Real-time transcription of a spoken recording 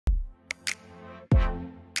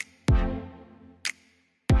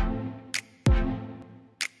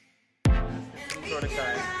sort of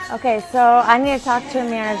guy. Okay, so I need to talk to a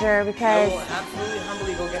manager I because... will absolutely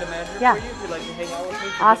humbly go get a manager Yeah. for you if you'd like to hang out with me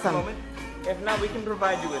for Awesome. just a moment. If not, we can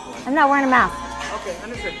provide you with one. I'm not wearing a mask. Okay,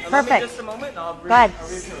 understood. Allow me Perfect. just a moment and I'll Go ahead. I'll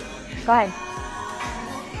reassure you. Go ahead.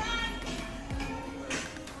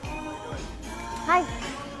 Hi.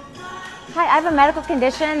 Hi, I have a medical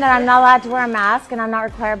condition that I'm not allowed to wear a mask, and I'm not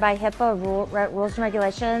required by HIPAA rules and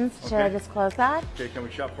regulations to disclose that. Okay, can we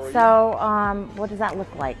shop for you? So, what does that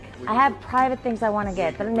look like? I have private things I want to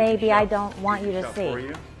get that maybe I don't want you to shop see. for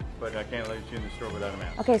you, but I can't let you in the store without a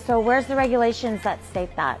mask. Okay, so where's the regulations that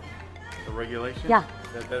state that? The regulation? Yeah.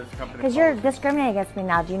 That is company Because you're policy. discriminating against me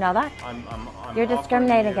now. Do you know that? I'm You're offering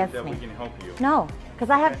discriminating you against that me. we can help you. No, because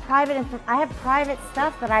I have private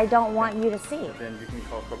stuff that I don't want you to see. Then you can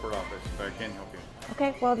call corporate office, but I can't help you.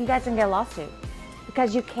 Okay, well you guys can get a lawsuit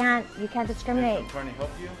because you can't discriminate. I'm trying to help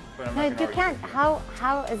you, but I'm No, not you going to can't.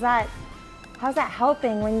 How's that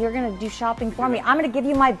helping when you're gonna do shopping for me? I'm gonna give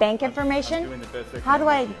you my bank information. I'm doing the best I can How do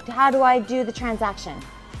I with you. how do I do the transaction?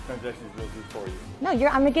 Transactions will do for you. No,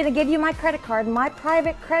 I'm gonna give you my credit card, my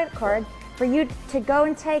private credit card, for you to go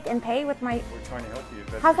and take and pay with my. We're trying to help you.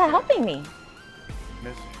 Best How's we that can. helping me?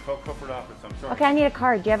 Miss, call corporate office. I'm sorry. Okay, I need a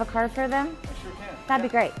card. Do you have a card for them? I sure can. That'd be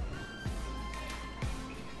great.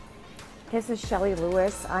 This is Shelly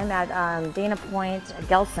Lewis. I'm at Dana Point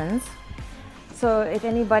Gelson's. So if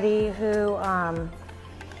anybody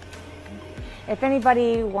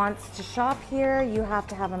wants to shop here, you have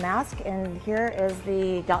to have a mask. And here is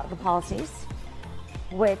the policies,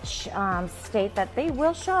 which state that they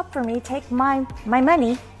will shop for me, take my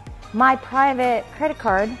money, my private credit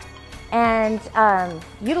card, and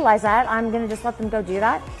utilize that. I'm gonna just let them go do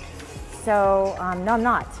that. So no, I'm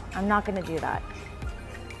not. I'm not gonna do that.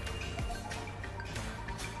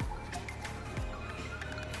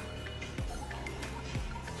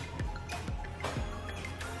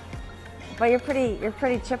 But you're pretty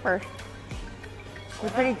chipper.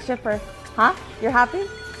 You're pretty chipper. Huh? You're happy?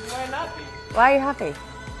 Why not be? Why are you happy?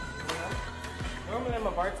 Normally I'm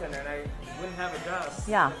a bartender and I wouldn't have a job.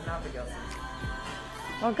 Yeah. If not for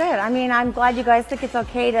Gelson's. Well, good. I mean, I'm glad you guys think it's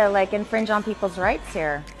okay to like infringe on people's rights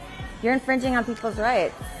here. You're infringing on people's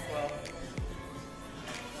rights. Well,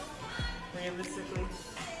 realistically,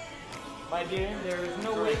 my dear, there is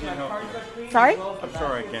no way my card got clean. Sorry? I'm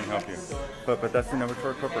sorry I can't help you. But that's the number to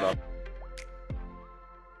our corporate office.